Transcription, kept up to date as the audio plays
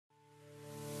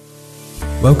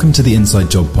Welcome to the Inside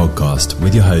Job podcast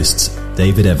with your hosts,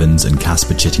 David Evans and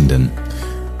Casper Chittenden.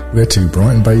 We're two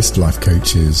Brighton-based life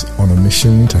coaches on a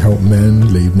mission to help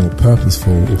men lead more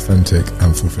purposeful, authentic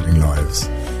and fulfilling lives.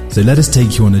 So let us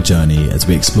take you on a journey as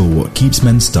we explore what keeps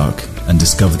men stuck and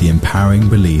discover the empowering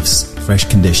beliefs, fresh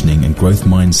conditioning and growth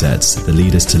mindsets that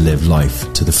lead us to live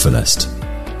life to the fullest.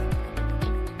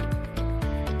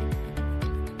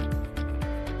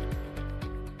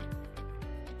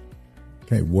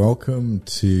 Okay, welcome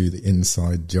to the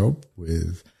Inside Job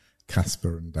with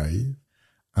Casper and Dave.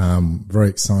 Very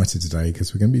excited today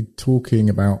because we're going to be talking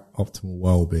about optimal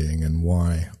well-being and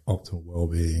why optimal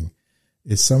well-being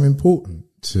is so important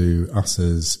to us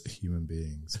as human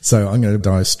beings. So I'm going to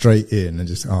dive straight in and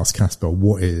just ask Casper,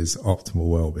 what is optimal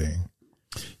well-being?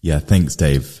 Yeah, thanks,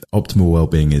 Dave. Optimal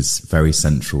well-being is very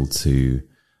central to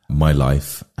my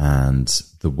life and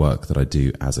the work that I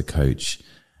do as a coach.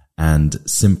 And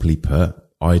simply put,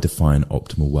 I define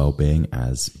optimal well-being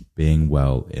as being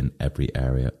well in every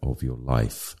area of your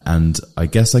life. And I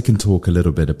guess I can talk a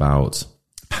little bit about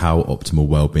how optimal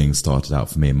well-being started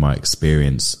out for me and my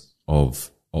experience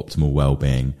of optimal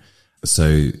well-being.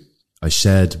 So I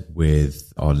shared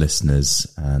with our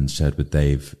listeners and shared with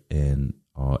Dave in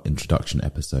our introduction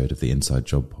episode of the Inside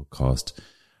Job podcast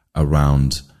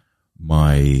around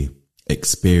my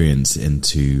experience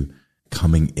into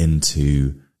coming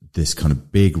into this kind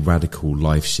of big radical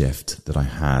life shift that I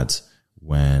had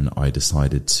when I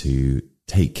decided to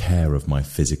take care of my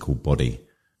physical body,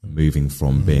 moving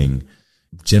from being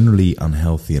generally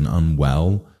unhealthy and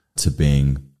unwell to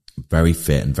being very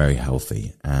fit and very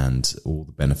healthy, and all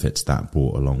the benefits that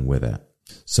brought along with it.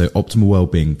 So optimal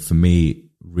well-being for me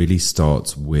really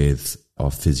starts with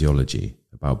our physiology,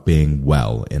 about being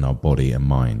well in our body and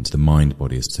mind. The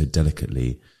mind-body is so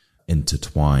delicately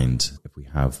intertwined. If we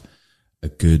have a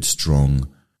good, strong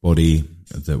body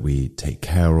that we take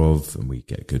care of and we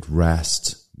get good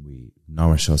rest, we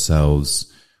nourish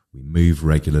ourselves, we move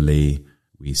regularly,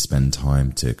 we spend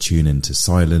time to tune into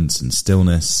silence and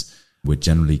stillness, we're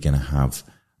generally going to have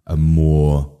a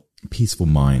more peaceful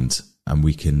mind, and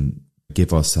we can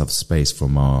give ourselves space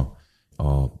from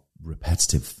our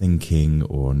repetitive thinking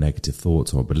or negative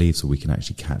thoughts or beliefs, or we can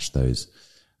actually catch those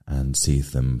and see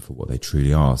them for what they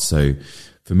truly are. So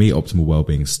for me, optimal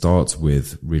well-being starts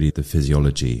with really the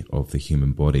physiology of the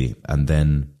human body, and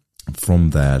then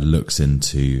from there looks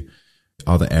into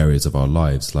other areas of our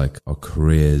lives, like our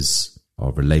careers,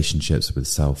 our relationships with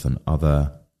self and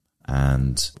other,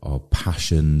 and our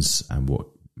passions and what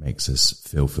makes us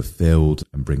feel fulfilled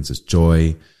and brings us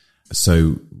joy.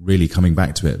 So really coming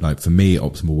back to it, like for me,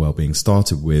 optimal well-being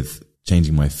started with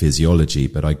changing my physiology,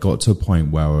 but I got to a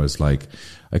point where I was like,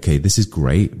 okay, this is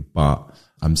great, but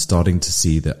I'm starting to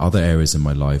see that other areas in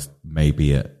my life may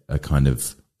be at a kind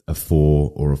of a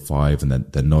 4 or a 5, and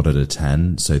they're not at a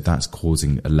 10. So that's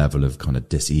causing a level of kind of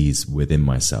dis-ease within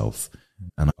myself.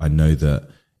 And I know that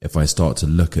if I start to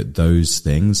look at those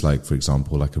things, like for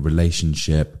example, like a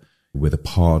relationship with a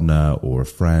partner or a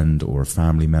friend or a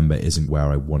family member isn't where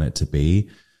I want it to be,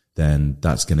 then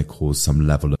that's going to cause some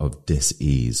level of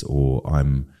dis-ease, or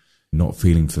I'm not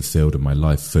feeling fulfilled in my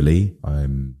life fully.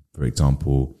 For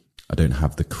example, I don't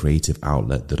have the creative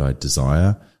outlet that I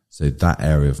desire. So that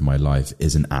area of my life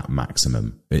isn't at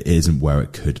maximum. It isn't where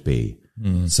it could be.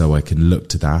 So I can look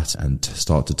to that and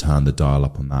start to turn the dial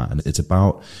up on that. And it's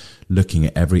about looking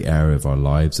at every area of our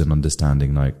lives and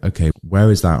understanding, like, okay, where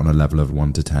is that on a level of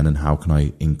 1 to 10? And how can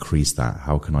I increase that?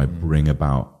 How can I bring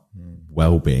about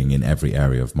well-being in every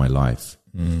area of my life?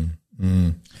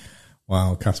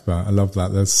 Wow, Casper, I love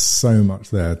that. There's so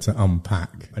much there to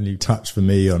unpack. And you touch for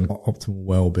me on what optimal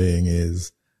well-being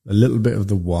is, a little bit of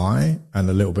the why and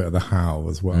a little bit of the how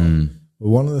as well. But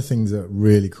one of the things that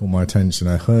really caught my attention,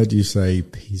 I heard you say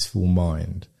peaceful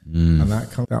mind. And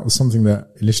that was something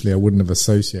that initially I wouldn't have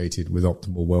associated with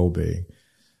optimal well-being.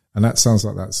 And that sounds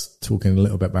like that's talking a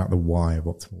little bit about the why of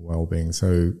optimal well-being.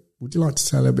 So would you like to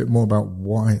tell a bit more about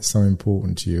why it's so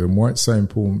important to you and why it's so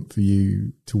important for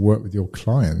you to work with your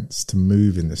clients to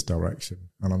move in this direction?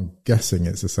 And I'm guessing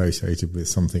it's associated with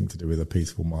something to do with a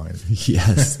peaceful mind.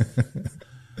 Yes.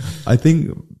 I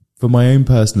think for my own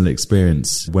personal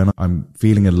experience, when I'm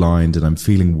feeling aligned and I'm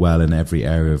feeling well in every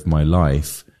area of my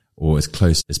life, or as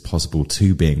close as possible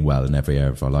to being well in every area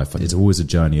of our life, it's always a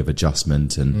journey of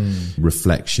adjustment and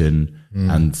reflection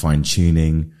and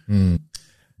fine-tuning.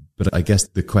 But I guess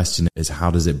the question is, how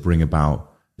does it bring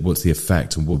about, what's the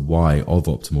effect and why of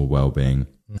optimal well-being?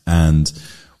 And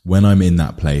when I'm in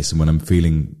that place and when I'm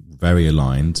feeling very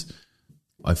aligned,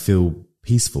 I feel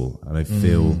peaceful and I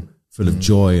feel full of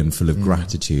joy and full of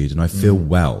gratitude, and I feel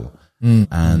well.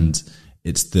 And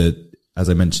it's the as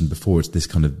I mentioned before, it's this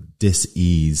kind of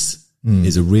dis-ease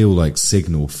is a real like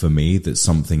signal for me that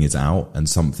something is out and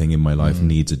something in my life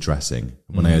needs addressing.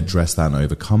 When I address that and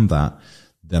overcome that,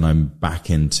 then I'm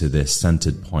back into this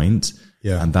centered point.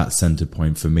 Yeah. And that centered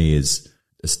point for me is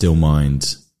a still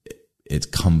mind. It's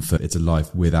comfort. It's a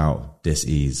life without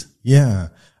dis-ease. Yeah.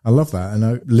 I love that.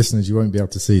 And listeners, you won't be able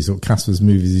to see, sort of Casper's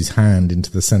moves his hand into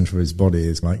the center of his body.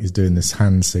 It's like he's doing this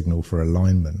hand signal for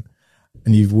alignment.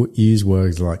 And you've used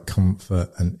words like comfort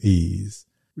and ease.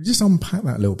 Would you just unpack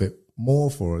that a little bit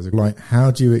more for us? Like, how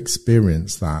do you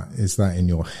experience that? Is that in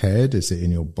your head? Is it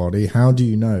in your body? How do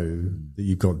you know that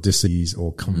you've got dis-ease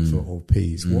or comfort or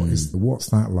peace? What's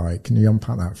that like? Can you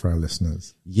unpack that for our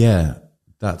listeners? Yeah,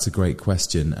 that's a great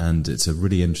question. And it's a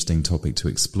really interesting topic to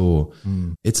explore.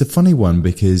 It's a funny one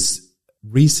because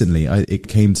recently it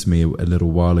came to me a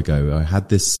little while ago. I had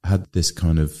this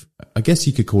kind of, I guess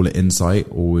you could call it insight,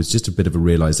 or it was just a bit of a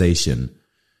realization.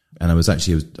 And I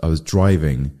was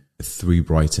driving through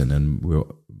Brighton, and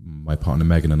my partner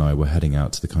Megan and I were heading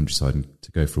out to the countryside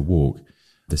to go for a walk.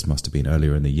 This must have been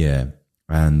earlier in the year.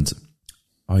 And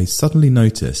I suddenly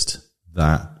noticed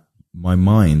that my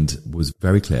mind was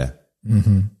very clear.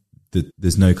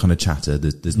 There's no kind of chatter.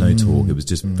 There's no talk. It was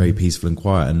just very peaceful and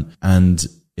quiet. And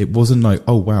it wasn't like,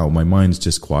 oh wow, my mind's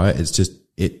just quiet. It's just,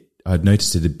 I'd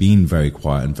noticed it had been very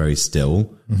quiet and very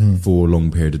still for a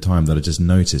long period of time, that I just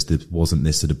noticed there wasn't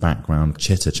this sort of background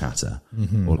chitter chatter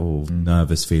or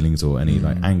nervous feelings or any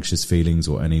like anxious feelings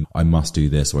or any, I must do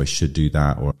this or I should do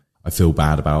that, or I feel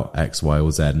bad about X, Y,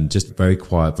 or Z, and just very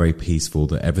quiet, very peaceful,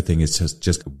 that everything is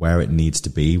just where it needs to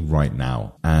be right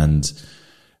now. And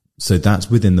so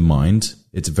that's within the mind.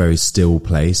 It's a very still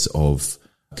place of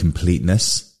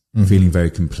completeness, feeling very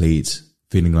complete,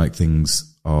 feeling like things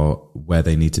are where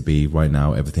they need to be right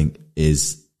now. Everything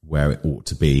is where it ought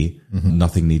to be.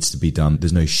 Nothing needs to be done.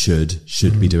 There's no should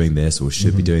be doing this or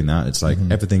should be doing that. It's like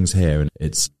everything's here and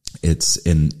it's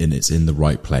in the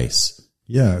right place.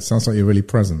 Yeah, it sounds like you're really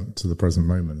present to the present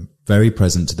moment. Very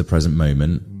present to the present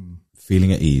moment,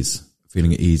 feeling at ease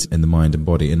in the mind and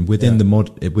body. And within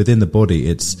the body,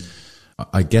 it's,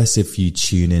 I guess if you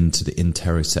tune into the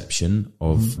interoception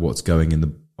of what's going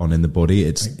on in the body,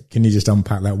 it's, can you just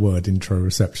unpack that word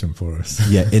interoception for us?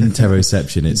 Yeah,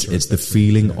 interoception. It's the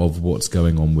feeling of what's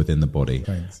going on within the body.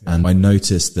 Thanks, And I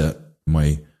noticed that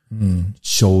my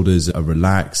shoulders are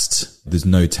relaxed. There's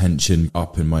no tension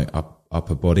up in my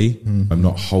upper body. I'm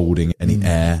not holding any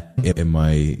air in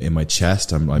my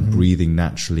chest. I'm breathing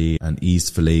naturally and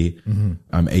easefully.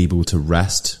 I'm able to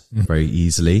rest very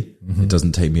easily. It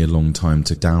doesn't take me a long time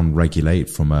to down regulate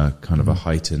from a kind of a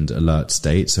heightened alert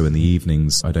state. So in the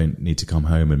evenings, I don't need to come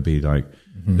home and be like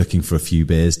looking for a few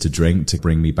beers to drink to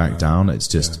bring me back down. It's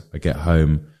just, I get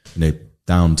home,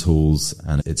 down tools,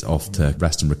 and it's off to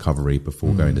rest and recovery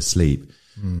before going to sleep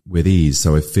with ease.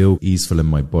 So I feel easeful in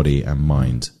my body and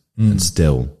mind. And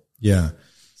still. Yeah.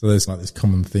 So there's like this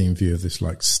common theme view of this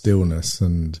like stillness,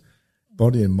 and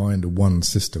body and mind are one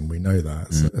system. We know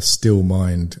that. So a still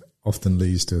mind often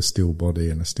leads to a still body,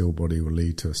 and a still body will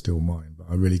lead to a still mind. But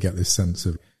I really get this sense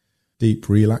of deep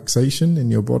relaxation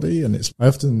in your body. And it's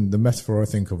often, the metaphor I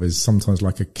think of is sometimes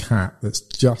like a cat that's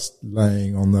just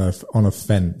laying on a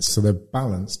fence. So they're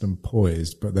balanced and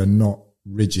poised, but they're not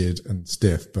rigid and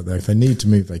stiff. But if they need to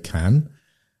move, they can,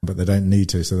 but they don't need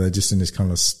to. So they're just in this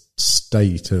kind of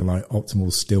state of like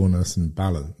optimal stillness and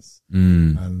balance.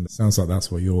 And it sounds like that's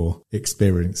what you're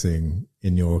experiencing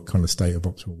in your kind of state of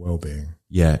optimal well-being.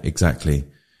 Yeah, exactly.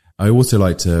 I also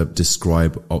like to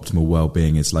describe optimal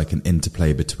well-being as like an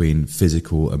interplay between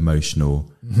physical,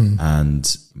 emotional, and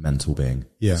mental being.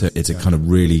 Yeah. So it's a kind of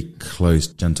really close,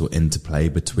 gentle interplay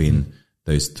between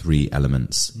those three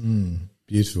elements.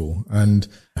 Beautiful. And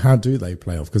how do they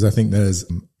play off? Because I think there's,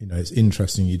 it's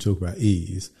interesting you talk about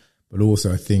ease, but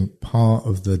also I think part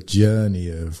of the journey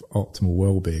of optimal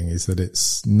well-being is that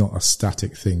it's not a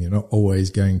static thing. You're not always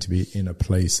going to be in a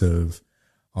place of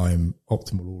I'm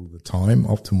optimal all the time.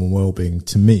 Optimal well-being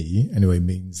to me anyway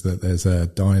means that there's a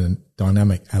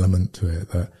dynamic element to it,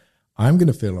 that I'm going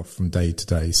to feel off from day to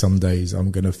day. Some days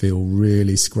I'm going to feel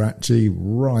really scratchy,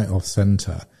 right off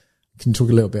center. Can you talk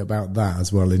a little bit about that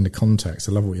as well in the context?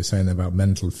 I love what you're saying about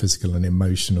mental, physical and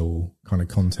emotional kind of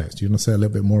context. Do you want to say a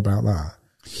little bit more about that?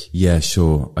 Yeah,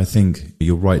 sure. I think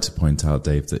you're right to point out,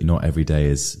 Dave, that not every day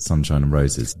is sunshine and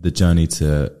roses. The journey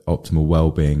to optimal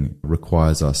well-being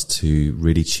requires us to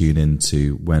really tune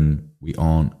into when we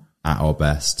aren't at our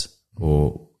best,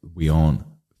 or we aren't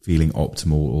feeling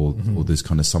optimal, or there's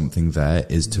kind of something there,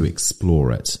 is to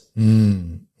explore it.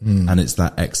 And it's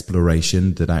that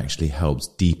exploration that actually helps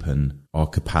deepen our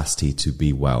capacity to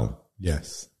be well.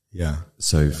 Yes. Yeah.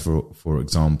 So for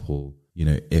example, you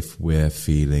know, if we're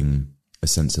feeling a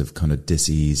sense of kind of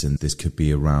dis-ease, and this could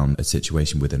be around a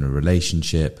situation within a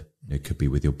relationship, it could be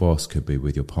with your boss, could be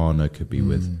with your partner, could be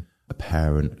with a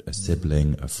parent, a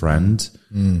sibling, a friend.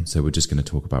 So we're just going to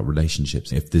talk about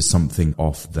relationships. If there's something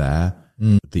off there,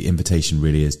 the invitation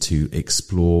really is to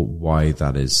explore why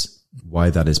that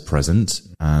is present,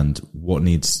 and what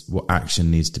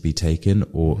action needs to be taken,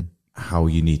 or how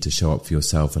you need to show up for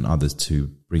yourself and others to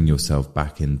bring yourself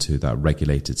back into that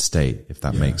regulated state, if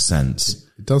that makes sense.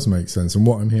 It does make sense. And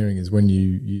what I'm hearing is when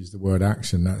you use the word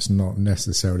action, that's not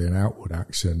necessarily an outward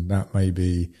action. That may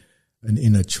be an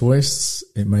inner choice.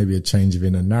 It may be a change of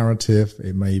inner narrative.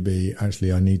 It may be,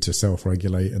 actually, I need to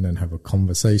self-regulate and then have a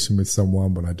conversation with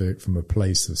someone, but I do it from a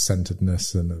place of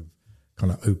centeredness and of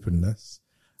kind of openness.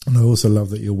 And I also love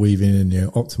that you're weaving in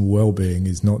your optimal well-being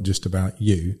is not just about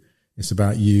you. It's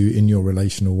about you in your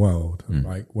relational world.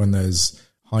 Like when there's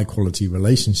high quality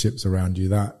relationships around you,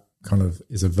 that kind of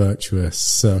is a virtuous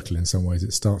circle in some ways.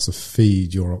 It starts to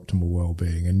feed your optimal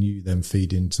well-being, and you then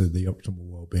feed into the optimal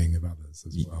well-being of others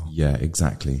as well. Yeah,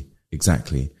 exactly.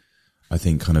 I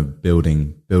think kind of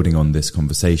building on this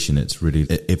conversation, it's really,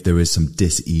 if there is some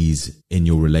dis-ease in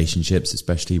your relationships,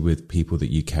 especially with people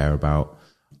that you care about,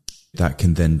 that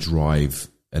can then drive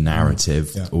a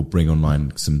narrative or bring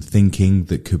online some thinking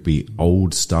that could be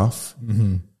old stuff.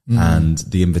 And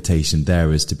the invitation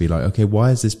there is to be like, okay,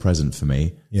 why is this present for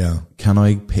me? Yeah. Can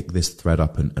I pick this thread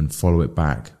up and follow it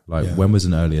back? Like, when was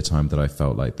an earlier time that I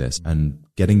felt like this? And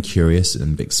getting curious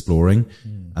and exploring.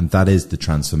 And that is the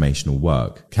transformational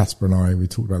work. Casper and I, we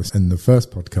talked about this in the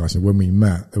first podcast. And when we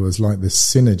met, there was like this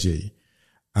synergy,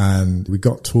 and we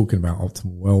got talking about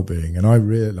optimal well-being. And I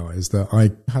realized that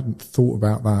I hadn't thought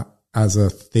about that as a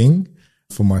thing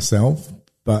for myself.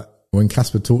 But when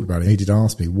Casper talked about it, he did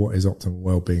ask me, what is optimal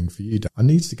well-being for you? I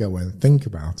needed to go away and think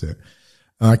about it.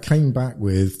 And I came back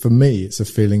with, for me, it's a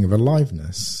feeling of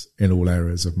aliveness in all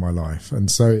areas of my life.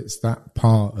 And so it's that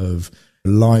part of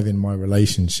alive in my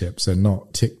relationships, and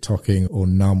not tick-tocking or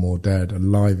numb or dead,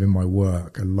 alive in my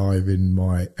work, alive in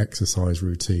my exercise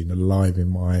routine, alive in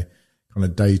my kind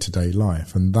of day-to-day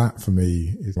life. And that for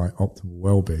me is like optimal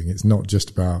well-being. It's not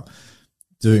just about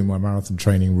doing my marathon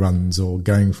training runs or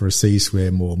going for a sea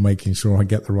swim or making sure I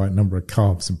get the right number of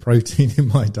carbs and protein in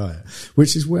my diet,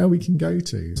 which is where we can go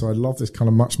to. So I love this kind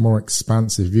of much more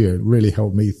expansive view. It really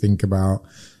helped me think about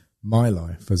my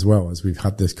life as well, as we've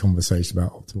had this conversation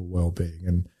about optimal well-being.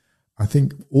 And I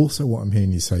think also what I'm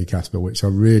hearing you say, Casper, which I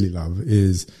really love,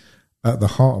 is at the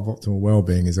heart of optimal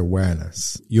well-being is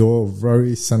awareness. You're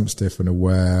very sensitive and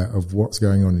aware of what's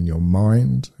going on in your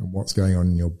mind and what's going on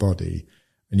in your body.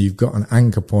 And you've got an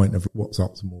anchor point of what's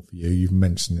optimal for you. You've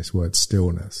mentioned this word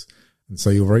stillness. And so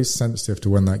you're very sensitive to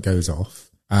when that goes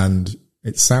off. And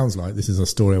it sounds like this is a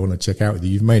story I want to check out with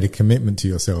you. You've made a commitment to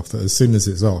yourself that as soon as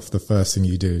it's off, the first thing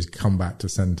you do is come back to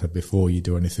center before you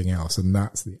do anything else. And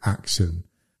that's the action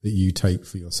that you take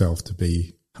for yourself to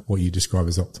be what you describe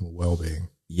as optimal well-being.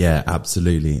 Yeah,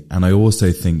 absolutely. And I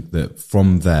also think that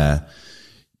from there,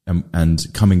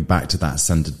 and coming back to that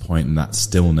centered point and that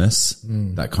stillness,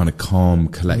 that kind of calm,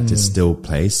 collected, still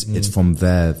place, it's from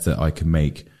there that I can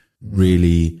make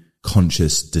really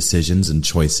conscious decisions and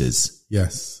choices.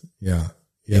 Yes. Yeah.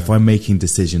 If I'm making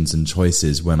decisions and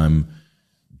choices when I'm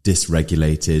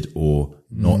dysregulated or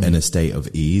not in a state of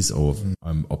ease, or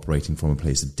I'm operating from a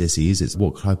place of dis-ease, it's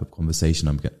what type of conversation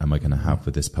am I going to have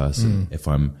with this person if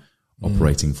I'm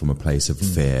operating from a place of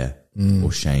fear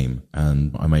or shame.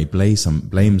 And I may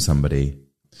blame somebody,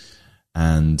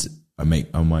 and I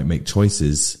might make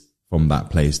choices from that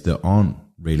place that aren't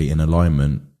really in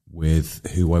alignment with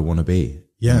who I want to be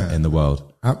in the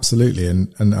world. Absolutely.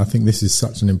 And I think this is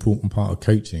such an important part of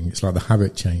coaching. It's like the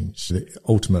habit change.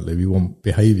 Ultimately, we want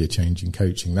behavior change in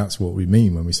coaching. That's what we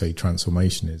mean when we say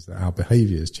transformation, is that our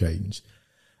behaviors change.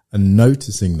 And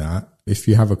noticing that, if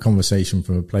you have a conversation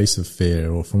from a place of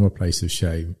fear or from a place of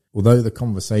shame, although the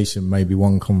conversation may be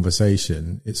one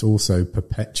conversation, it's also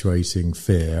perpetuating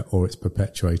fear, or it's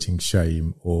perpetuating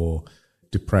shame or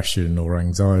depression or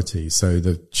anxiety. So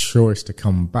the choice to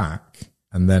come back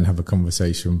and then have a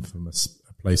conversation from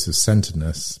a place of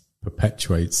centeredness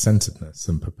perpetuates centeredness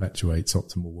and perpetuates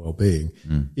optimal well-being.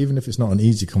 Even if it's not an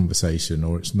easy conversation,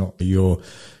 or it's not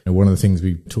one of the things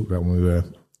we talked about when we were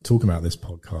talking about this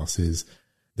podcast is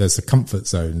there's a comfort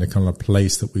zone, the kind of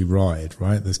place that we ride,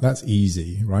 right? That's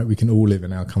easy, right? We can all live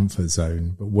in our comfort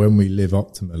zone, but when we live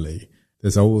optimally,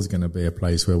 there's always going to be a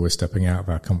place where we're stepping out of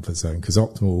our comfort zone, because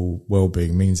optimal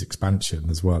well-being means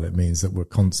expansion as well. It means that we're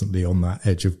constantly on that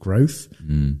edge of growth.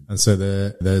 And so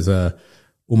there's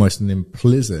almost an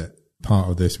implicit part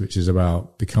of this, which is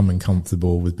about becoming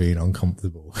comfortable with being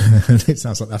uncomfortable. And it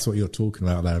sounds like that's what you're talking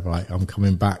about there, right? I'm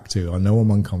coming back to, I know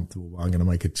I'm uncomfortable, but I'm going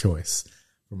to make a choice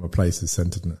from a place of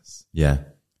centeredness. Yeah.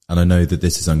 And I know that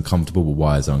this is uncomfortable, but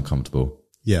why is it uncomfortable?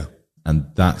 Yeah. And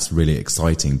that's really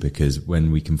exciting, because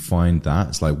when we can find that,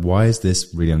 it's like, why is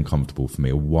this really uncomfortable for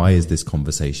me? Or why is this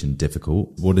conversation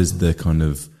difficult? What is the kind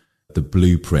of the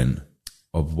blueprint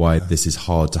of why this is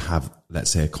hard to have,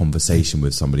 let's say, a conversation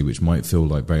with somebody which might feel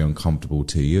like very uncomfortable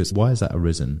to you? It's, why has that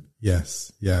arisen?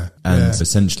 Yes. Yeah. And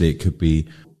essentially it could be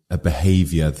a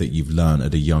behavior that you've learned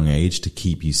at a young age to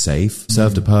keep you safe,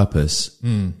 served a purpose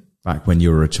back when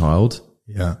you were a child.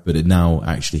 Yeah. But it now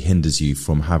actually hinders you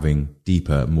from having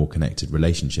deeper, more connected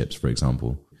relationships, for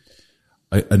example.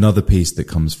 Another piece that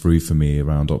comes through for me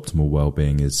around optimal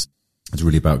well-being is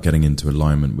really about getting into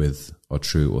alignment with our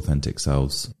true, authentic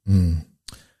selves.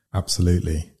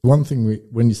 Absolutely. One thing,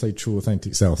 when you say true,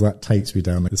 authentic self, that takes me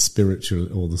down the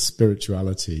spiritual or the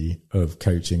spirituality of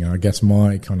coaching. And I guess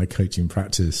my kind of coaching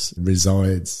practice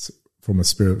resides from a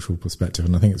spiritual perspective.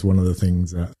 And I think it's one of the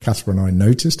things that Casper and I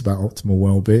noticed about optimal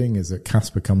well-being is that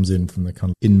Casper comes in from the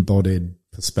kind of embodied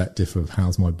perspective of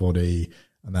how's my body,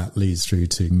 and that leads through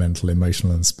to mental,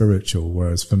 emotional and spiritual.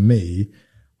 Whereas for me,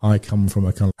 I come from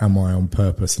a kind of, am I on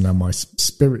purpose and am I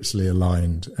spiritually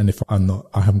aligned? And if I'm not,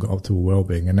 I haven't got optimal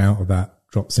well-being, and out of that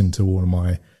drops into all of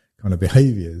my kind of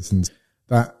behaviors. And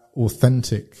that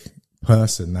authentic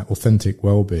person, that authentic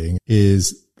well-being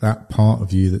is that part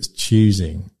of you that's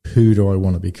choosing, who do I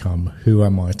want to become? Who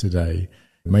am I today?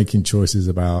 Making choices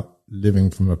about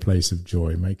living from a place of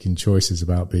joy, making choices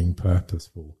about being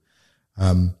purposeful.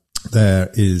 There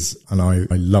is, and I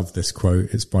love this quote,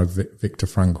 it's by Viktor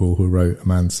Frankl, who wrote A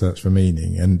Man's Search for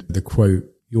Meaning. And the quote,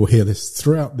 you'll hear this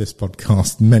throughout this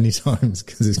podcast many times,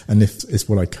 because it's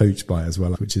what I coach by as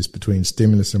well, which is between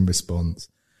stimulus and response,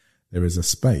 there is a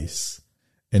space.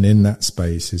 And in that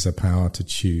space is a power to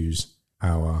choose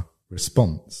our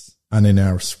response. And in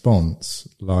our response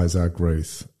lies our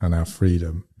growth and our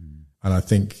freedom. And I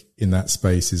think in that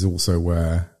space is also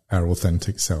where our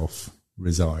authentic self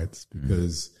resides,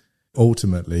 because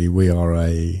ultimately we are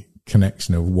a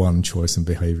connection of one choice and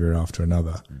behavior after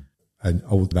another. And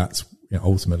that's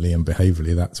ultimately and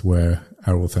behaviorally, that's where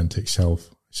our authentic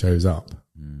self shows up.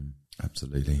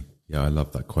 Absolutely. Yeah. I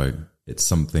love that quote. It's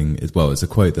something as well. It's a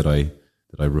quote that I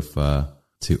refer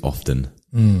to often.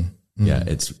 Yeah,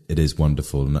 it is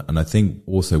wonderful. And I think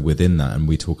also within that, and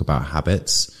we talk about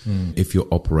habits, if you're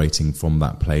operating from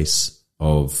that place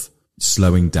of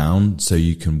slowing down so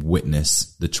you can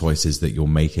witness the choices that you're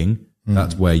making,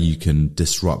 that's where you can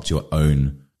disrupt your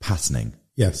own patterning.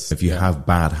 Yes. If you have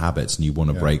bad habits and you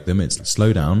want to break them, it's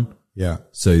slow down. Yeah.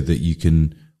 So that you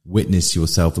can witness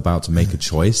yourself about to make a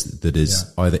choice that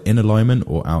is either in alignment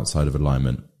or outside of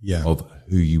alignment of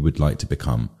who you would like to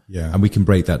become. Yeah. And we can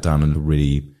break that down in a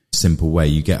really simple way.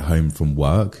 You get home from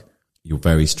work, you're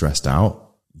very stressed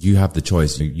out. You have the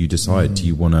choice. You decide, do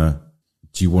you want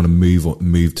to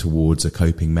move towards a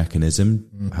coping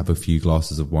mechanism, have a few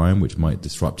glasses of wine, which might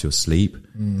disrupt your sleep,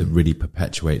 that really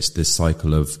perpetuates this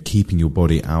cycle of keeping your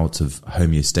body out of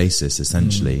homeostasis,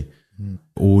 essentially.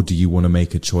 Or do you want to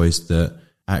make a choice that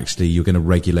actually you're going to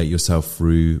regulate yourself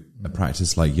through a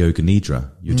practice like yoga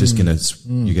nidra? You're just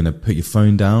you're going to put your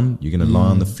phone down, you're going to lie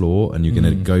on the floor, and you're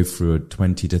going to go through a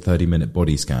 20 to 30 minute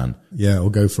body scan. Yeah. Or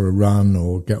go for a run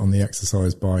or get on the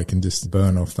exercise bike and just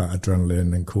burn off that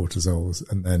adrenaline and cortisols,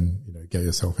 and then, get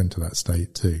yourself into that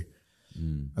state too.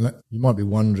 And you might be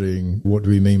wondering, what do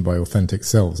we mean by authentic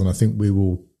selves? And I think we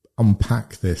will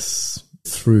unpack this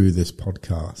through this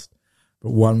podcast.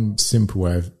 But one simple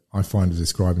way I find of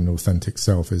describing an authentic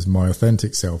self is, my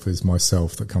authentic self is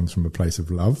myself that comes from a place of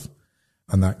love.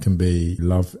 And that can be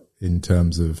love in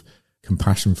terms of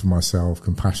compassion for myself,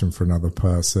 compassion for another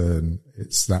person.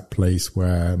 It's that place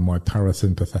where my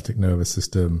parasympathetic nervous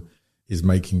system is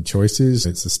making choices.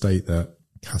 It's a state that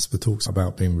Casper talks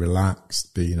about, being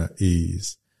relaxed, being at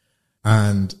ease.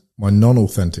 And my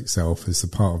non-authentic self is the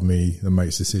part of me that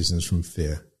makes decisions from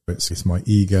fear. It's my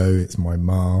ego, it's my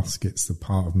mask, it's the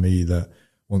part of me that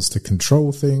wants to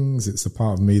control things. It's the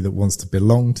part of me that wants to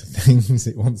belong to things.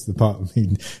 It's the part of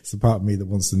me that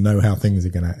wants to know how things are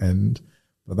going to end.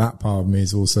 But that part of me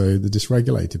is also the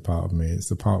dysregulated part of me. It's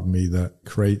the part of me that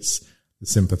creates the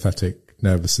sympathetic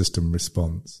nervous system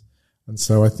response. And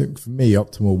so I think for me,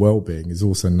 optimal well-being is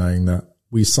also knowing that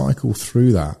we cycle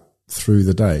through that through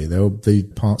the day. There will be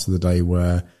parts of the day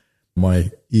where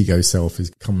my ego self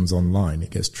comes online.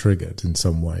 It gets triggered in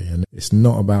some way. And it's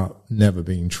not about never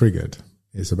being triggered.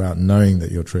 It's about knowing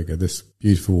that you're triggered. This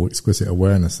beautiful, exquisite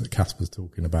awareness that Casper's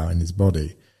talking about in his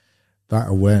body. That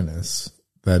awareness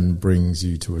then brings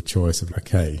you to a choice of,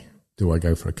 okay, do I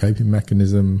go for a coping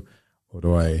mechanism, or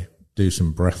do I do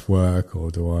some breath work, or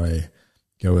do I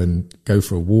go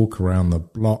for a walk around the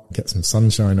block, get some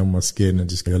sunshine on my skin, and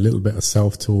just get a little bit of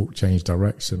self-talk, change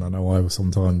direction. I know I will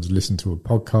sometimes listen to a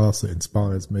podcast that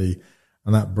inspires me,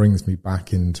 and that brings me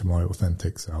back into my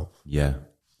authentic self. Yeah.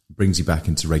 Brings you back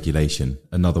into regulation.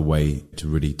 Another way to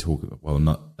really talk,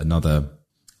 looking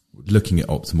at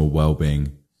optimal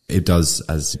well-being, it does,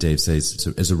 as Dave says,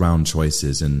 is around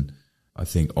choices. And I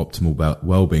think optimal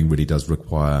well-being really does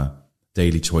require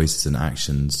daily choices and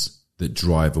actions that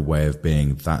drive a way of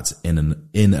being that's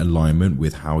in alignment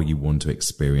with how you want to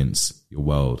experience your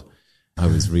world. I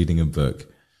was reading a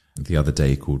book the other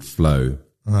day called Flow.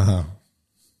 Uh-huh.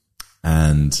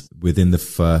 And within the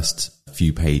first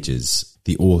few pages,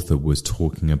 the author was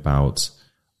talking about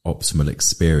optimal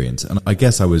experience. And I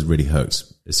guess I was really hooked.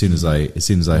 As soon as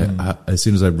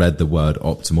I read the word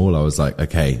optimal, I was like,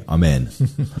 okay, I'm in.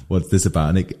 What's this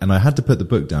about? And I had to put the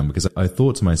book down because I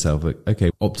thought to myself, okay,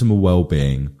 optimal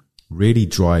well-being really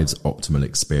drives optimal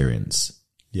experience.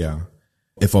 Yeah.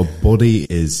 If our body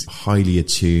is highly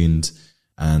attuned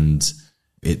and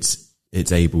it's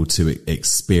able to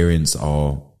experience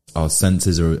our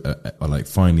senses are like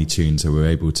finely tuned, so we're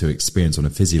able to experience on a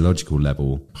physiological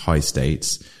level high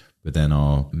states, but then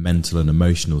our mental and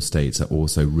emotional states are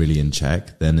also really in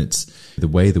check, then it's the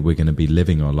way that we're going to be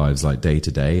living our lives like day to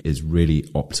day is really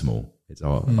optimal. It's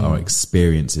our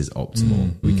experience is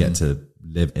optimal. We get to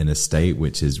live in a state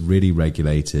which is really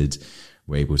regulated.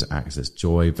 We're able to access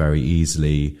joy very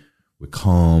easily. We're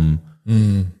calm.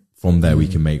 From there, we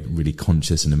can make really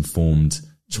conscious and informed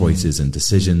choices and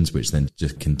decisions, which then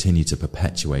just continue to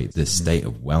perpetuate this state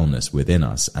of wellness within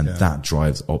us. And that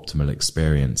drives optimal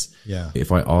experience. Yeah.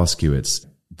 If I ask you, it's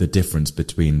the difference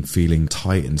between feeling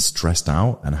tight and stressed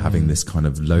out and having this kind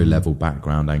of low level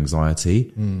background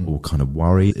anxiety or kind of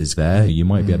worry is there. You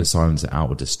might be able to silence it out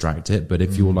or distract it. But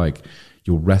if you're like,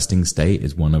 your resting state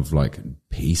is one of like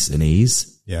peace and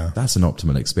ease, that's an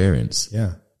optimal experience.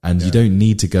 Yeah. And you don't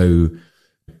need to go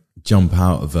jump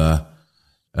out of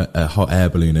a hot air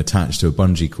balloon attached to a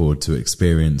bungee cord to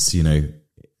experience,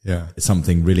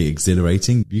 something really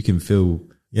exhilarating. You can feel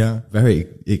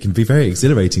it can be very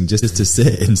exhilarating just to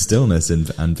sit in stillness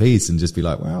and peace and just be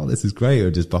like, wow, this is great. Or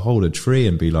just behold a tree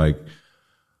and be like,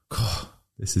 God,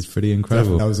 this is pretty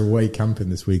incredible. I was away camping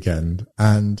this weekend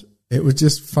and it was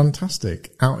just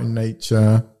fantastic. Out in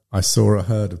nature, I saw a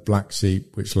herd of black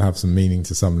sheep, which will have some meaning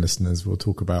to some listeners. We'll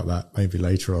talk about that maybe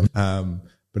later on.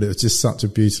 But it was just such a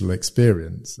beautiful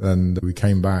experience. And we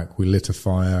came back, we lit a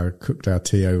fire, cooked our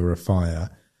tea over a fire,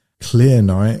 clear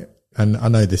night. And I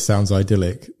know this sounds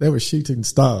idyllic. They were shooting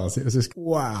stars. It was just,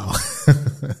 wow,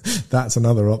 that's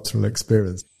another optimal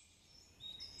experience.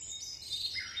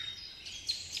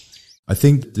 I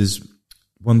think there's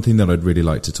one thing that I'd really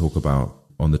like to talk about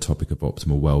on the topic of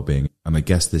optimal well-being. And I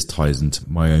guess this ties into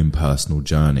my own personal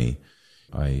journey.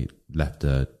 I left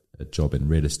a job in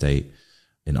real estate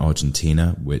in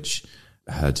Argentina, which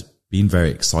had been very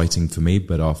exciting for me,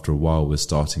 but after a while was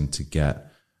starting to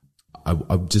get, I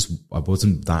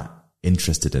wasn't that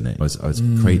interested in it. I was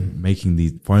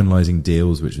finalizing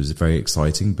deals, which was very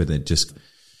exciting, but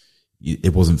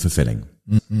it wasn't fulfilling.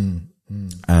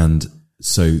 And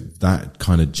so that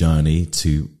kind of journey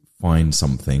to find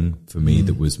something for me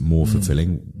that was more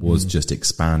fulfilling was just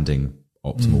expanding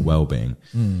optimal well-being.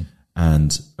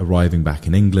 And arriving back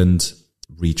in England,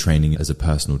 retraining as a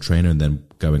personal trainer, and then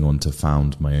going on to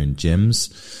found my own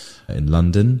gyms in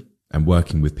London and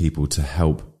working with people to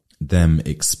help them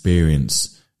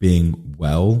experience being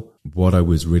well. What I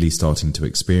was really starting to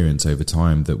experience over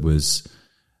time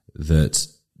that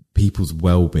people's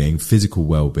well-being, physical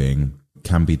well-being,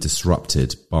 can be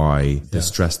disrupted by the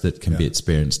stress that can be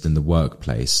experienced in the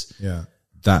workplace. Yeah.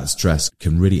 That stress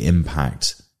can really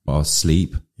impact our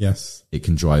sleep. Yes. It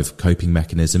can drive coping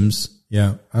mechanisms.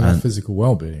 Yeah. And our physical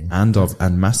well-being. And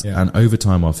over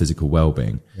time, our physical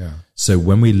well-being. Yeah. So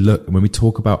when we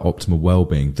talk about optimal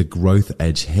well-being, the growth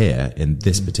edge here in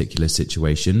this particular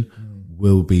situation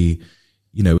will be,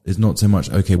 it's not so much,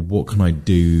 okay, what can I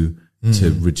do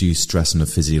to reduce stress on a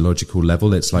physiological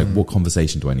level? It's like, what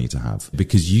conversation do I need to have?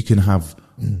 Because you can have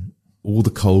all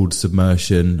the cold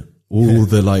submersion, all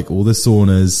the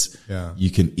saunas. Yeah.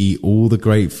 You can eat all the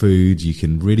great food. You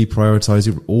can really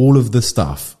prioritize all of the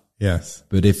stuff. Yes.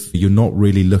 But if you're not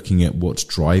really looking at what's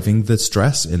driving the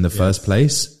stress in the first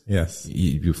place,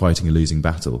 you're fighting a losing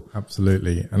battle.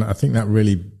 Absolutely. And I think that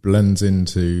really blends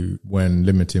into when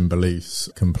limiting beliefs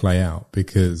can play out,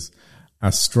 because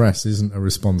our stress isn't a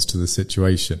response to the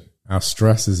situation. Our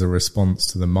stress is a response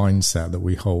to the mindset that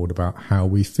we hold about how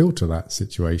we filter that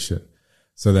situation.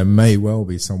 So there may well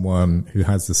be someone who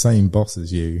has the same boss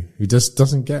as you who just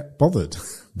doesn't get bothered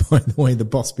by the way the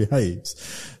boss behaves.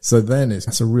 So then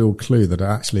that's a real clue that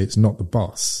actually it's not the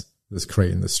boss that's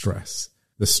creating the stress.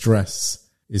 The stress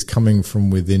is coming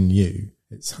from within you.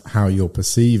 It's how you're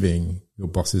perceiving your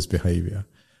boss's behavior.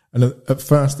 And at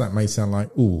first that may sound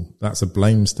like, oh, that's a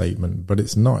blame statement, but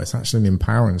it's not. It's actually an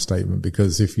empowering statement,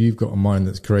 because if you've got a mind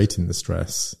that's creating the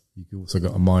stress, you've also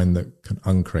got a mind that can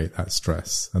uncreate that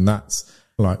stress. And that's,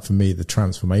 like, for me, the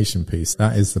transformation piece.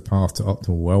 That is the path to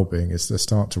optimal well-being, is to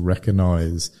start to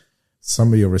recognize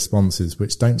some of your responses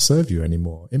which don't serve you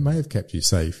anymore. It may have kept you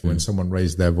safe when someone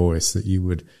raised their voice, that you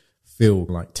would feel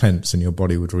like tense and your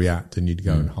body would react and you'd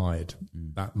go and hide.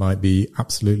 That might be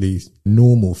absolutely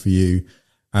normal for you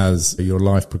as your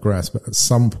life progressed, but at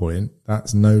some point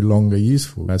that's no longer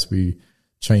useful as we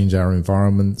change our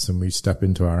environments and we step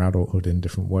into our adulthood in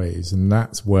different ways. And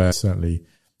that's where, certainly,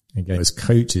 again, as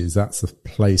coaches, that's the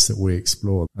place that we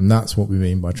explore. And that's what we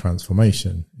mean by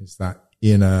transformation, is that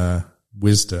inner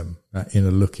wisdom, that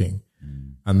inner looking.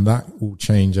 And that will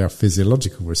change our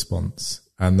physiological response.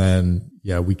 And then,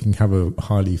 we can have a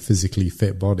highly physically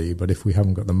fit body, but if we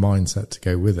haven't got the mindset to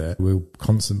go with it, we'll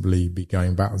constantly be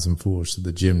going backwards and forwards to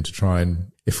the gym to try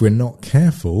and, if we're not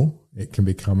careful, it can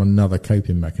become another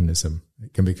coping mechanism.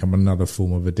 It can become another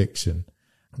form of addiction.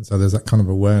 And so there's that kind of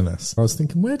awareness. I was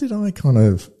thinking, where did I kind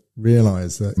of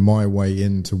realize that my way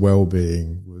into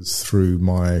well-being was through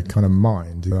my kind of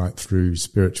mind, like through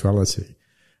spirituality?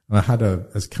 And I had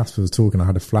as Casper was talking, I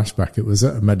had a flashback. It was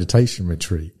at a meditation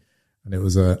retreat. And it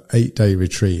was a 8-day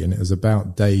retreat, and it was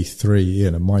about day 3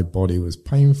 in, and my body was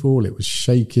painful. It was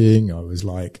shaking. I was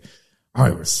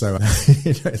so,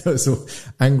 I was so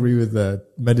angry with the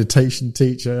meditation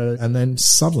teacher. And then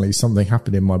suddenly something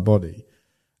happened in my body,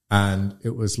 and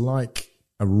it was like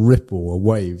a ripple, a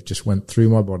wave just went through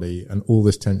my body, and all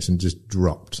this tension just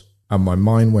dropped, and my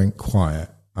mind went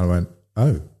quiet. I went,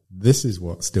 oh, this is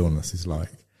what stillness is like.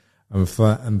 And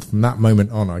from that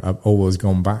moment on, I've always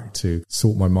gone back to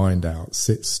sort my mind out,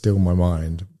 sit still my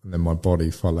mind, and then my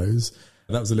body follows.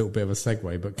 That was a little bit of a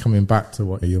segue, but coming back to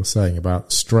what you're saying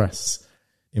about stress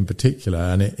in particular,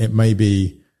 and it may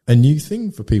be a new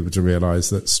thing for people to realize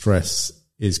that stress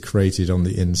is created on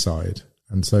the inside.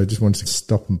 And so I just wanted to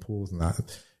stop and pause on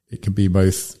that. It can be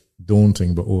both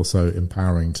daunting, but also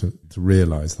empowering to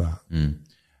realize that.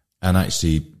 And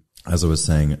actually, as I was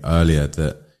saying earlier,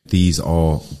 that these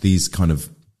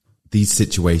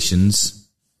situations,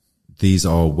 these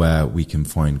are where we can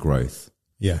find growth.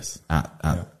 Yes.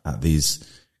 At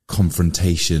these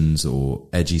confrontations or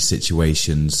edgy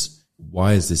situations.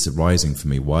 Why is this arising for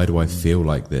me? Why do I feel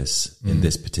like this in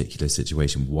this particular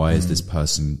situation? Why is this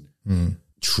person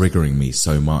triggering me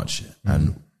so much?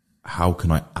 And how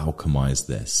can I alchemize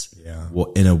this?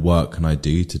 What inner work can I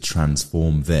do to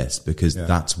transform this? Because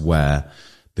that's where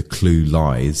the clue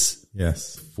lies.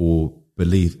 Yes. For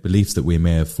beliefs that we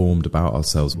may have formed about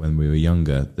ourselves when we were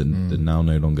younger that now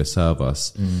no longer serve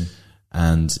us.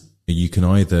 And you can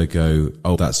either go,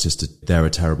 oh, that's just they're a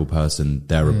terrible person,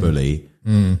 they're a bully,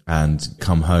 and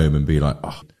come home and be like,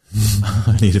 oh,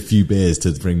 I need a few beers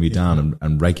to bring me down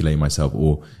and regulate myself,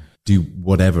 or do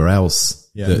whatever else.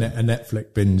 A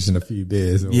Netflix binge and a few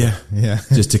beers.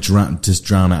 Just to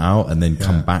drown it out, and then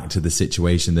come back to the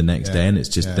situation the next day, and it's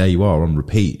just there you are on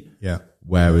repeat.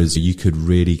 Whereas you could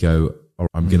really go, oh,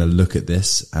 I'm going to look at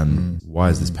this, and why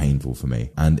is this painful for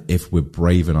me? And if we're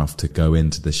brave enough to go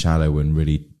into the shadow and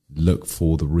really look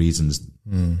for the reasons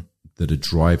that are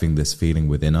driving this feeling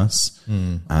within us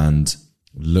and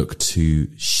look to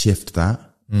shift that,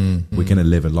 we're going to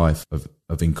live a life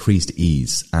of increased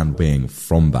ease and being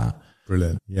from that.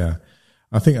 Brilliant. Yeah.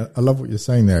 I think I love what you're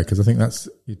saying there, because I think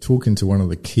you're talking to one of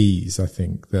the keys, I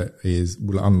think, that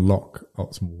will unlock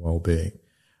optimal well-being.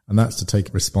 And that's to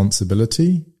take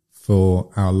responsibility for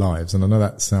our lives. And I know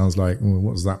that sounds like,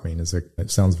 what does that mean?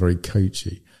 It sounds very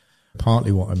coachy.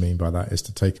 Partly what I mean by that is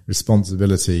to take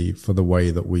responsibility for the way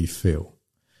that we feel.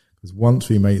 Because once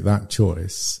we make that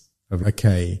choice of,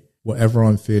 okay, whatever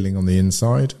I'm feeling on the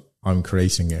inside, I'm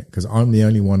creating it, because I'm the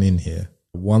only one in here.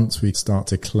 Once we start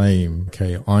to claim,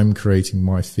 okay, I'm creating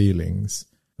my feelings,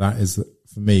 that is,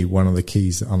 for me, one of the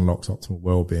keys that unlocks optimal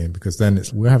well-being, because then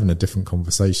we're having a different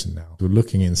conversation now. We're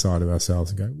looking inside of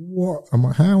ourselves and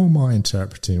going, how am I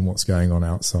interpreting what's going on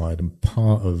outside? And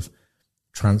part of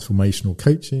transformational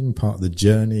coaching, part of the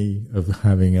journey of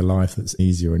having a life that's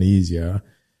easier and easier,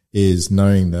 is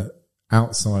knowing that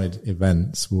outside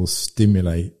events will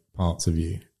stimulate parts of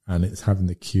you. And it's having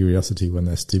the curiosity when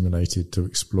they're stimulated to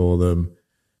explore them.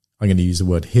 I'm going to use the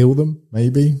word heal them,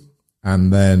 maybe,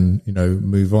 and then,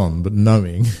 move on. But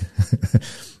knowing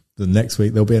The next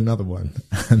week there'll be another one,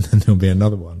 and then there'll be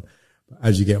another one. But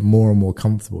as you get more and more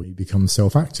comfortable, you become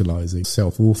self-actualizing,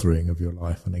 self-authoring of your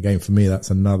life. And again, for me, it's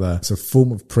a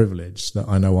form of privilege that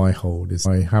I know I hold, is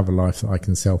I have a life that I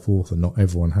can self-author. Not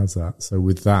everyone has that. So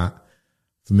with that,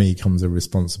 for me, comes a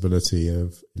responsibility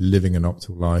of living an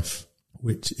optimal life,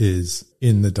 which is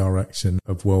in the direction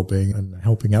of well-being and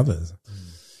helping others.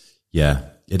 Yeah,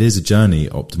 it is a journey,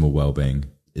 optimal well-being.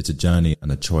 It's a journey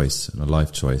and a choice and a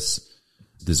life choice.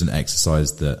 There's an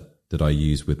exercise that I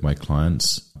use with my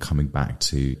clients, coming back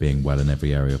to being well in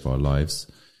every area of our lives,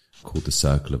 called the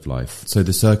Circle of Life. So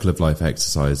the Circle of Life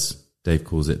exercise, Dave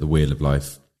calls it the Wheel of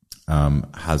Life,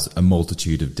 has a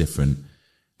multitude of different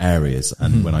areas.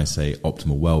 And when I say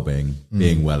optimal well-being,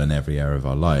 being well in every area of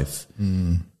our life,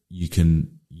 you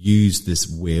can use this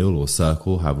wheel or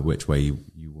circle, however which way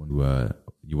you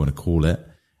want to call it,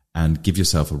 and give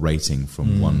yourself a rating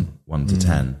from 1 to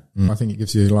 10. I think it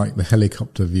gives you like the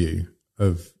helicopter view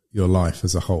of your life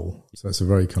as a whole. So it's a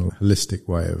very kind of holistic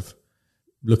way of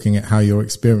looking at how you're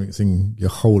experiencing your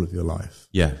whole of your life.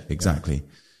 Yeah, exactly.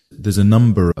 Yeah. There's a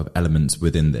number of elements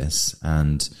within this,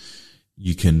 and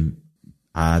you can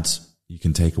add, you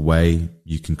can take away,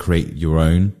 you can create your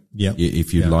own,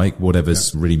 if you like,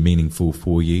 whatever's really meaningful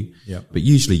for you. But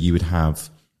usually you would have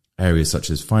areas such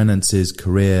as finances,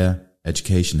 career,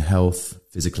 education, health,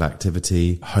 physical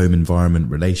activity, home environment,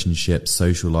 relationships,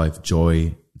 social life,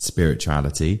 joy,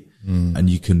 spirituality. And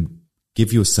you can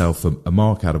give yourself a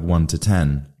mark out of 1 to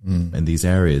 10 in these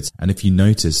areas. And if you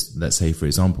notice, let's say, for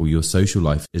example, your social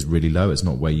life is really low, it's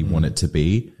not where you want it to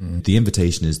be, the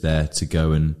invitation is there to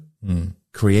go and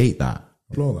create that.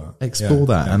 Explore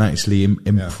that and actually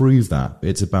improve that.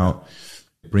 It's about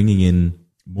bringing in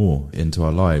more into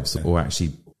our lives or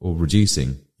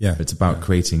reducing. It's about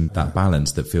creating that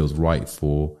balance that feels right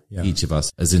for each of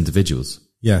us as individuals.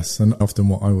 Yes. And often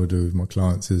what I will do with my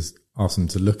clients is ask them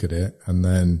to look at it. And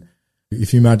then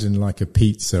if you imagine like a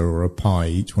pizza or a pie,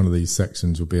 each one of these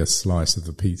sections will be a slice of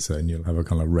the pizza, and you'll have a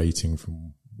kind of rating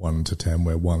from 1 to 10,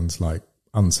 where 1's like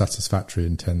unsatisfactory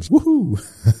and 10's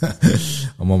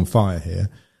woohoo, I'm on fire here.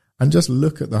 And just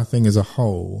look at that thing as a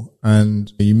whole.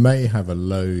 And you may have a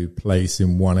low place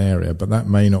in one area, but that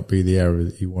may not be the area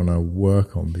that you want to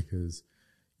work on, because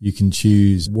you can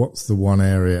choose what's the one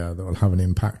area that will have an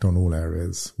impact on all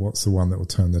areas. What's the one that will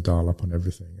turn the dial up on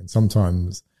everything? And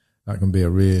sometimes that can be a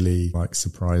really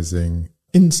surprising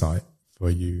insight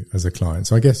for you as a client.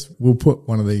 So I guess we'll put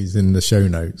one of these in the show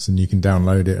notes and you can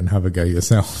download it and have a go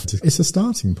yourself. It's a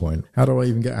starting point. How do I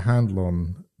even get a handle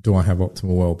on, do I have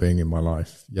optimal well-being in my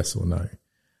life? Yes or no?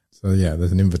 So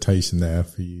there's an invitation there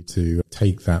for you to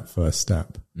take that first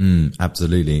step.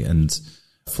 Absolutely. And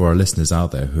for our listeners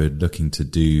out there who are looking to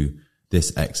do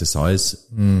this exercise,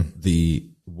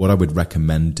 what I would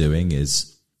recommend doing is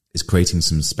creating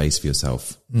some space for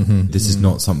yourself. This is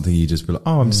not something you just be like,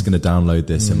 I'm just going to download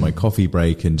this in my coffee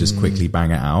break and just quickly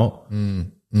bang it out.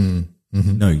 No,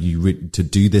 to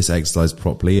do this exercise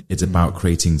properly, it's about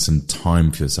creating some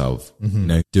time for yourself.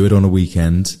 Do it on a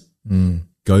weekend,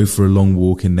 go for a long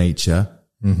walk in nature,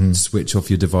 switch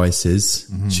off your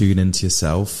devices, tune into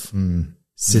yourself,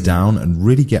 sit down and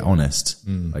really get honest,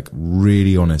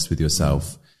 really honest with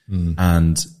yourself.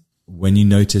 And when you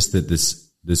notice that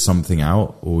there's something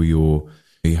out, or you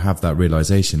have that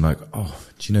realization like, oh,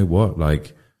 do you know what?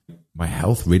 Like, my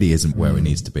health really isn't where it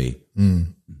needs to be.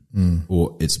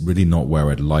 Or it's really not where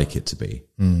I'd like it to be.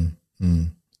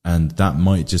 And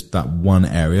that one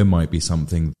area might be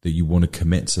something that you want to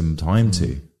commit some time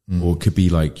to, or it could be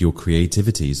like your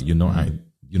creativities.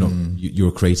 You're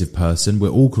a creative person. We're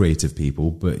all creative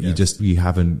people, but you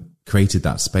haven't created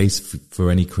that space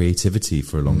for any creativity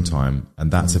for a long time.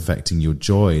 And that's affecting your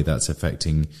joy. That's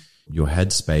affecting your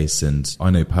headspace. And I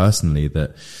know personally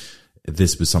that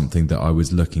this was something that I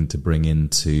was looking to bring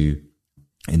into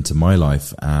my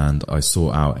life, and I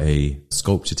sought out a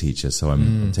sculpture teacher. So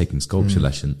I'm taking sculpture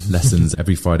lessons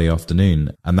every Friday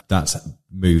afternoon, and that's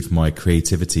moved my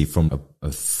creativity from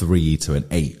a 3 to an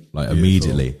 8,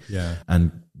 immediately.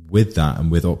 And with that,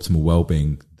 and with optimal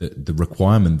well-being, the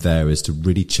requirement there is to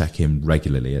really check in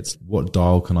regularly. It's what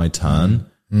dial can I turn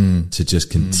to just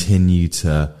continue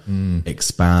to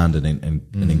expand and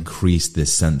increase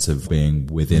this sense of being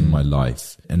within my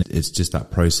life. And it's just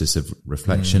that process of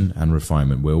reflection and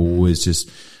refinement. We're always just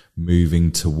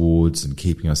moving towards and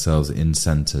keeping ourselves in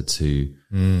center to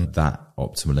that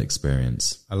optimal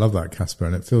experience. I love that, Casper.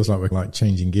 And it feels like we're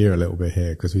changing gear a little bit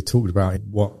here, because we talked about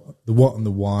the what and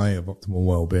the why of optimal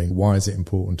well-being. Why is it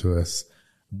important to us?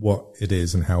 What it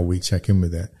is and how we check in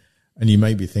with it. And you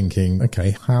may be thinking,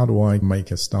 okay, how do I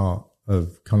make a start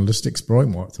of kind of just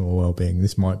exploring what optimal well-being?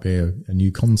 This might be a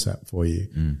new concept for you.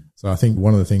 So I think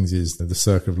one of the things is that the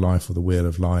circle of life or the wheel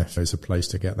of life is a place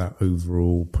to get that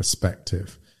overall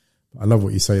perspective. I love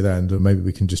what you say there, and maybe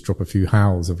we can just drop a few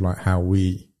hows of like how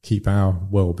we keep our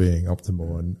well-being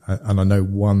optimal. And I know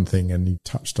one thing, and you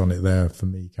touched on it there for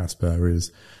me, Casper,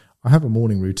 is I have a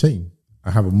morning routine.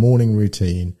 I have a morning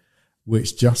routine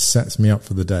which just sets me up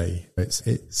for the day.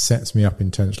 It sets me up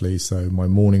intentionally. So my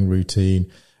morning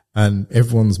routine, and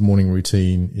everyone's morning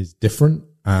routine is different,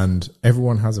 and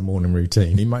everyone has a morning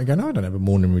routine. You might go, no, I don't have a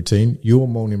morning routine. Your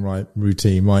morning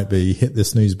routine might be hit the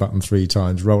snooze button 3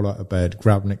 times, roll out of bed,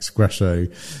 grab an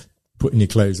espresso, putting your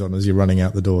clothes on as you're running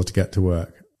out the door to get to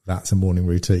work. That's a morning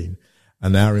routine.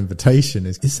 And our invitation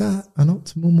is that an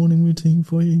optimal morning routine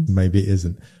for you? Maybe it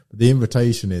isn't. But the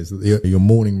invitation is that your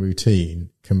morning routine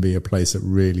can be a place that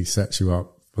really sets you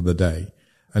up for the day.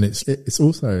 And it's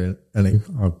also, and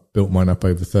I've built mine up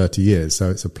over 30 years, so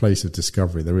it's a place of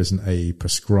discovery. There isn't a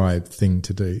prescribed thing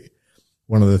to do.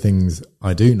 One of the things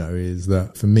I do know is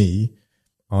that for me,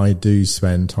 I do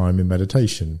spend time in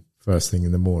meditation first thing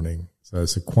in the morning. So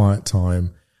it's a quiet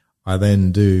time. I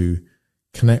then do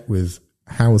connect with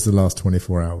how was the last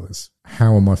 24 hours?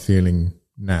 How am I feeling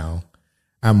now?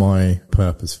 Am I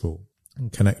purposeful?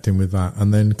 And connecting with that,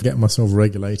 and then get myself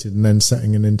regulated, and then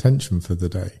setting an intention for the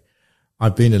day.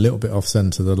 I've been a little bit off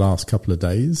center the last couple of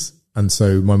days. And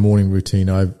so my morning routine,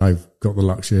 I've got the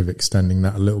luxury of extending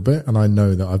that a little bit. And I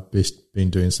know that I've been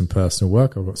doing some personal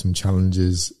work. I've got some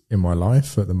challenges in my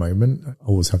life at the moment. I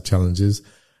always have challenges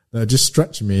that are just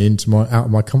stretching me out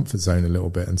of my comfort zone a little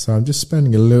bit. And so I'm just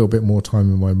spending a little bit more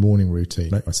time in my morning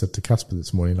routine. Like I said to Casper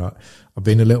this morning, like, I've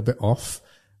been a little bit off.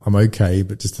 I'm okay,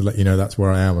 but just to let you know, that's where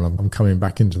I am, and I'm coming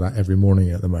back into that every morning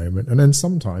at the moment. And then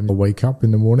sometimes I'll wake up in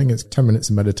the morning, it's 10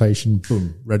 minutes of meditation,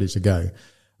 boom, ready to go.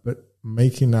 But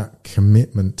making that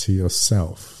commitment to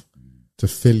yourself to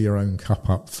fill your own cup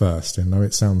up first. I know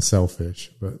it sounds selfish,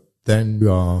 but then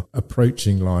you are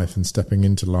approaching life and stepping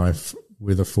into life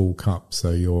with a full cup.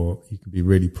 So you can be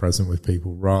really present with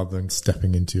people rather than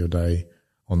stepping into your day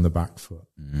on the back foot.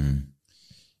 Mm.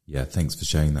 Yeah. Thanks for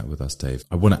sharing that with us, Dave.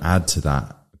 I want to add to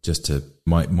that. Just to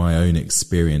my own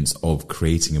experience of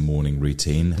creating a morning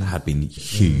routine had been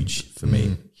huge for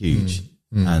me, huge.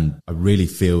 And I really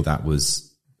feel that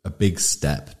was a big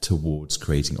step towards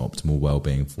creating optimal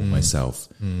well-being for myself.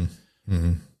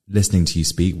 Listening to you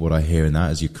speak, what I hear in that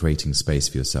is you're creating space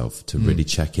for yourself to really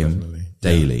check in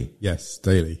daily. Yeah. Yes,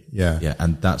 daily. Yeah. Yeah.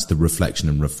 And that's the reflection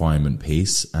and refinement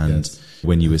piece. And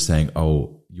when you were saying,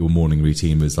 your morning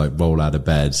routine was like roll out of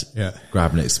bed,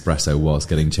 grab an espresso whilst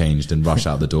getting changed and rush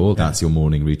out the door. That's your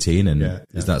morning routine. And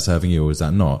is that serving you or is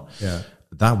that not? Yeah.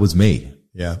 That was me.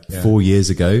 Yeah. 4 years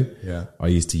ago, I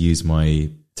used to use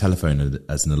my telephone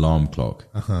as an alarm clock.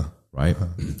 Right.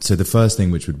 So the first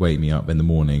thing which would wake me up in the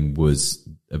morning was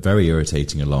a very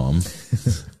irritating alarm.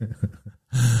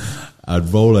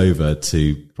 I'd roll over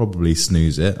to probably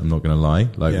snooze it. I'm not going to lie,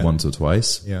 like once or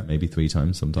twice, maybe 3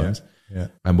 times sometimes. Yeah.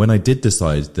 And when I did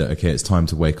decide that, okay, it's time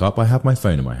to wake up, I have my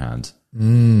phone in my hand.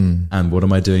 And what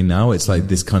am I doing now? It's like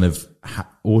this kind of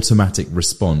automatic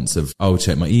response of, I'll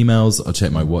check my emails, I'll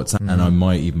check my WhatsApp, and I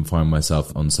might even find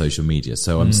myself on social media.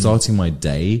 So I'm starting my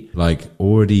day like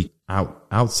already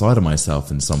outside of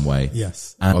myself in some way.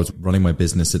 Yes. And I was running my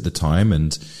business at the time,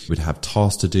 and we'd have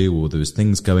tasks to do, or there was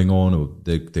things going on, or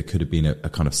there could have been a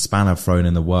kind of spanner thrown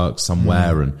in the works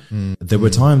somewhere. And there were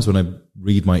times when I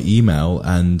read my email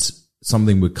and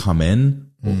something would come in,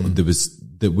 or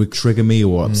that would trigger me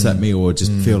or upset me, or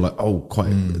just feel like,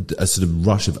 quite a sort of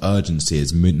rush of urgency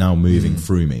is now moving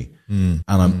through me. And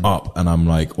I'm up and I'm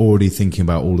like already thinking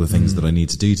about all the things that I need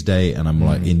to do today. And I'm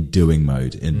like in doing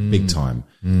mode in big time.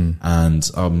 And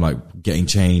I'm like getting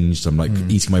changed. I'm like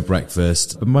eating my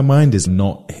breakfast, but my mind is I'm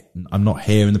not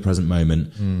here in the present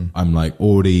moment. I'm like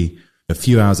already a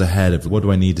few hours ahead of what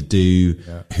do I need to do?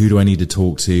 Who do I need to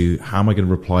talk to? How am I going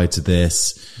to reply to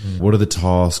this? What are the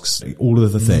tasks? All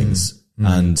of the things.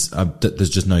 And there's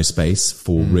just no space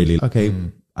for really,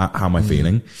 how am I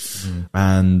feeling?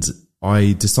 And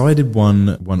I decided one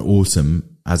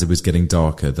autumn, as it was getting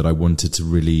darker, that I wanted to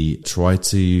really try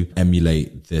to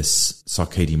emulate this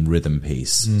circadian rhythm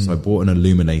piece. So I bought an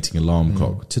illuminating alarm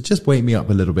clock to just wake me up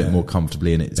a little bit more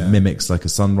comfortably, and it mimics like a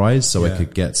sunrise, so I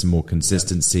could get some more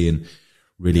consistency and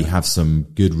really have some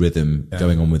good rhythm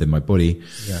going on within my body.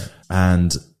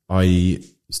 And I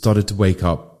started to wake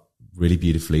up really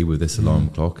beautifully with this alarm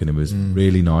clock, and it was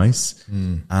really nice.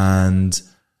 And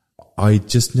I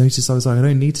just noticed, I was like, I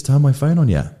don't need to turn my phone on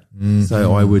yet.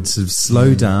 So I would sort of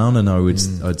slow down, and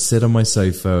I'd sit on my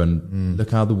sofa and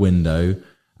look out the window,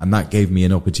 and that gave me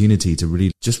an opportunity to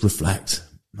really just reflect.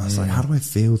 I was like, how do I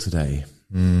feel today?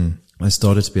 I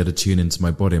started to be able to tune into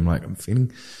my body. I'm like, I'm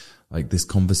feeling like this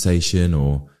conversation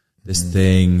or this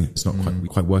thing, it's not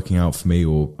quite working out for me,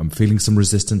 or I'm feeling some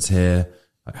resistance here.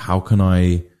 Like,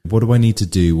 what do I need to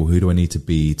do, or who do I need to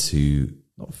be to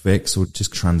not fix or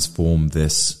just transform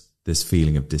this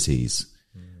feeling of dis-ease?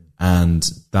 And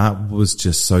that was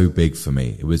just so big for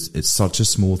me. It's such a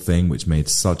small thing, which made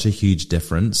such a huge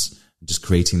difference. Just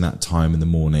creating that time in the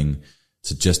morning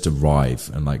to just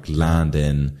arrive and like land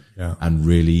in and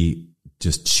really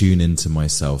just tune into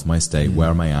myself, my state. Where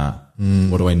am I at?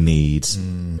 What do I need?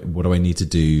 What do I need to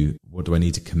do? What do I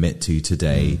need to commit to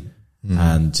today?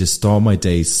 And just start my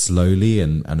day slowly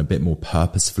and a bit more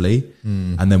purposefully.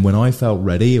 And then when I felt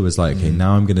ready, it was like, okay,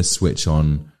 now I'm going to switch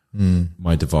on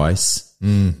my device.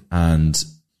 And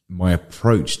my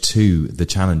approach to the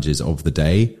challenges of the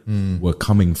day were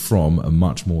coming from a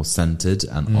much more centered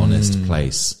and honest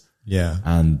place. Yeah.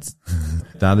 And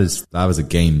that was a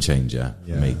game changer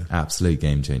for me. Absolute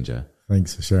game changer.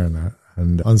 Thanks for sharing that.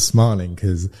 And I'm smiling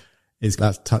because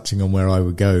that's touching on where I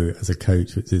would go as a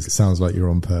coach, which is, it sounds like you're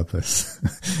on purpose.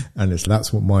 And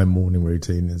that's what my morning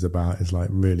routine is about, is like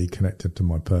really connected to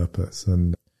my purpose.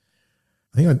 And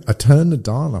I think I turned the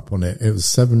dial up on it. It was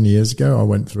 7 years ago. I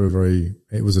went through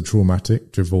it was a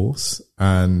traumatic divorce,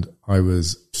 and I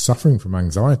was suffering from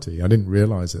anxiety. I didn't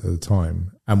realize it at the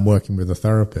time, and working with a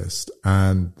therapist.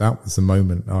 And that was the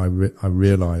moment I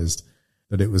realized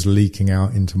that it was leaking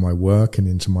out into my work and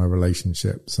into my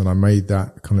relationships. And I made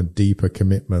that kind of deeper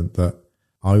commitment that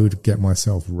I would get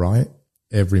myself right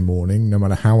every morning, no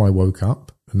matter how I woke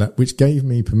up, and which gave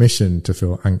me permission to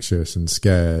feel anxious and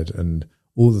scared and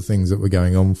all the things that were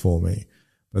going on for me.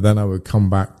 But then I would come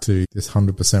back to this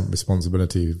 100%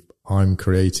 responsibility of, I'm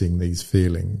creating these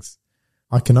feelings.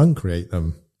 I can uncreate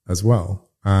them as well.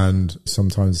 And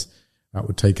sometimes that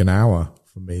would take an hour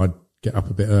for me. I'd get up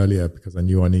a bit earlier because I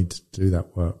knew I needed to do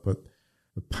that work. But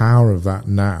the power of that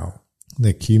now, the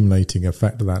accumulating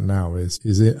effect of that now is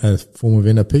it a form of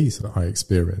inner peace that I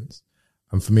experience.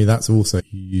 And for me, that's also,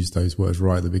 you used those words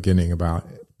right at the beginning about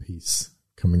peace,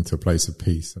 coming to a place of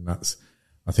peace. And that's,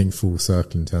 I think, full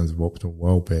circle in terms of optimal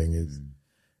well-being is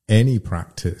any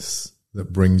practice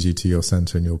that brings you to your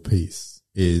center and your peace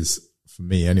is, for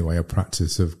me anyway, a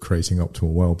practice of creating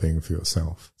optimal well-being for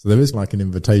yourself. So there is like an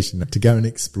invitation to go and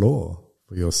explore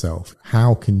for yourself.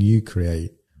 How can you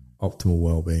create optimal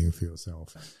well-being for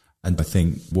yourself? And I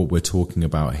think what we're talking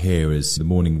about here is the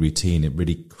morning routine. It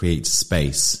really creates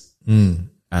space.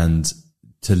 And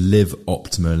to live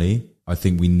optimally, I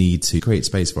think we need to create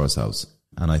space for ourselves.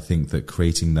 And I think that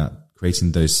creating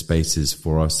those spaces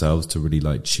for ourselves to really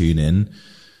like tune in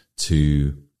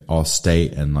to our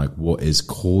state and like what is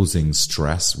causing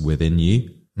stress within you,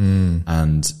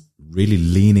 and really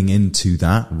leaning into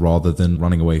that rather than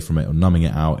running away from it or numbing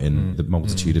it out in the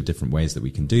multitude of different ways that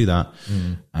we can do that,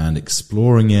 and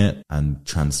exploring it and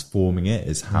transforming it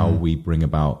is how we bring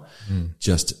about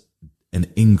just an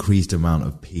increased amount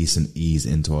of peace and ease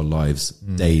into our lives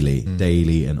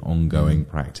daily and ongoing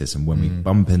practice. And when we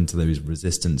bump into those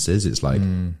resistances, it's like,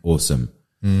 awesome.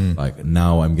 Like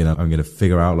now I'm going to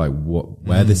figure out like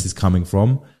where this is coming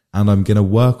from, and I'm going to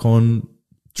work on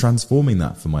transforming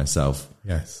that for myself.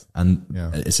 Yes. And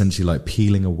essentially like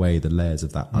peeling away the layers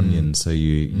of that onion so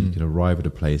you can arrive at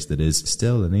a place that is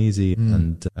still and easy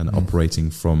and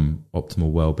operating from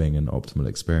optimal well-being and optimal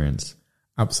experience.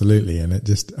 Absolutely. And it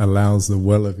just allows the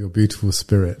well of your beautiful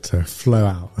spirit to flow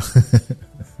out.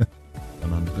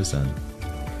 100%.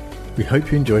 We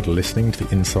hope you enjoyed listening to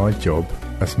The Inside Job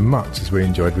as much as we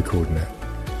enjoyed recording it.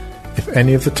 If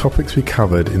any of the topics we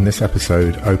covered in this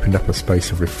episode opened up a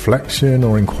space of reflection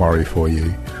or inquiry for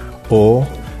you, or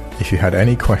if you had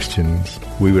any questions,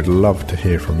 we would love to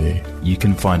hear from you. You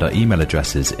can find our email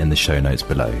addresses in the show notes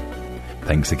below.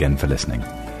 Thanks again for listening.